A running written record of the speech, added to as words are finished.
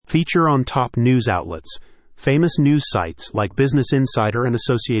Feature on top news outlets. Famous news sites like Business Insider and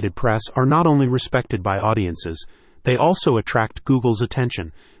Associated Press are not only respected by audiences, they also attract Google's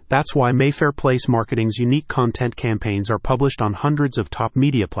attention. That's why Mayfair Place Marketing's unique content campaigns are published on hundreds of top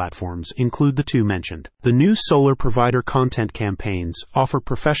media platforms, include the two mentioned. The new solar provider content campaigns offer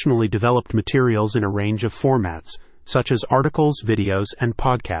professionally developed materials in a range of formats, such as articles, videos, and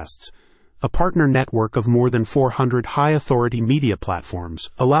podcasts. A partner network of more than 400 high-authority media platforms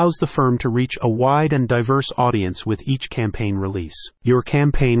allows the firm to reach a wide and diverse audience with each campaign release. Your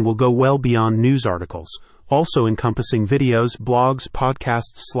campaign will go well beyond news articles, also encompassing videos, blogs,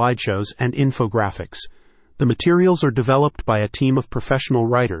 podcasts, slideshows, and infographics. The materials are developed by a team of professional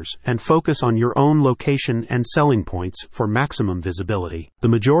writers and focus on your own location and selling points for maximum visibility. The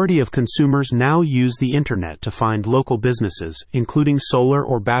majority of consumers now use the internet to find local businesses, including solar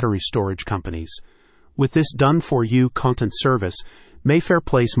or battery storage companies. With this done-for-you content service, Mayfair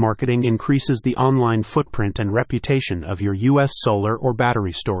Place Marketing increases the online footprint and reputation of your U.S. solar or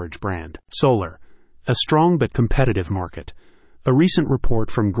battery storage brand. Solar, a strong but competitive market. A recent report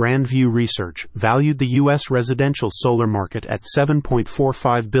from Grand View Research valued the U.S. residential solar market at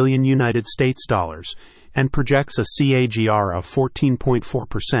 $7.45 billion United States dollars and projects a CAGR of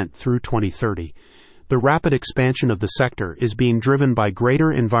 14.4% through 2030. The rapid expansion of the sector is being driven by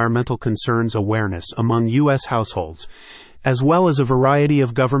greater environmental concerns awareness among U.S. households, as well as a variety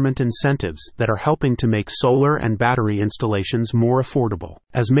of government incentives that are helping to make solar and battery installations more affordable.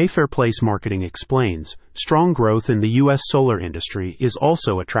 As Mayfair Place Marketing explains, strong growth in the U.S. solar industry is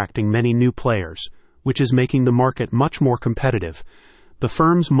also attracting many new players, which is making the market much more competitive. The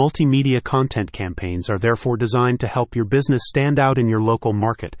firm's multimedia content campaigns are therefore designed to help your business stand out in your local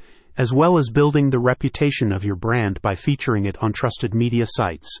market, as well as building the reputation of your brand by featuring it on trusted media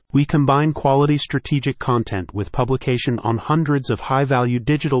sites. We combine quality strategic content with publication on hundreds of high-value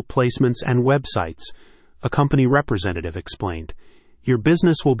digital placements and websites, a company representative explained. Your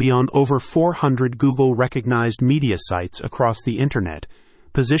business will be on over 400 Google-recognized media sites across the internet,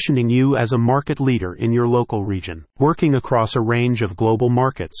 positioning you as a market leader in your local region. Working across a range of global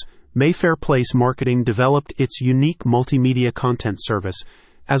markets, Mayfair Place Marketing developed its unique multimedia content service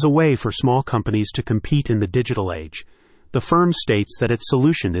as a way for small companies to compete in the digital age. The firm states that its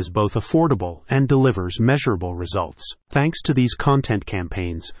solution is both affordable and delivers measurable results. Thanks to these content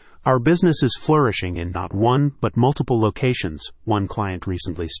campaigns, our business is flourishing in not one but multiple locations, one client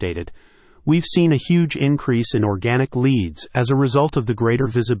recently stated. We've seen a huge increase in organic leads as a result of the greater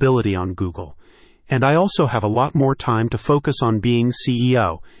visibility on Google. And I also have a lot more time to focus on being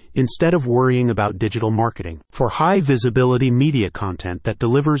CEO, instead of worrying about digital marketing. For high-visibility media content that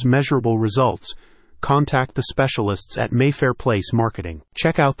delivers measurable results, contact the specialists at Mayfair Place Marketing.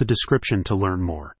 Check out the description to learn more.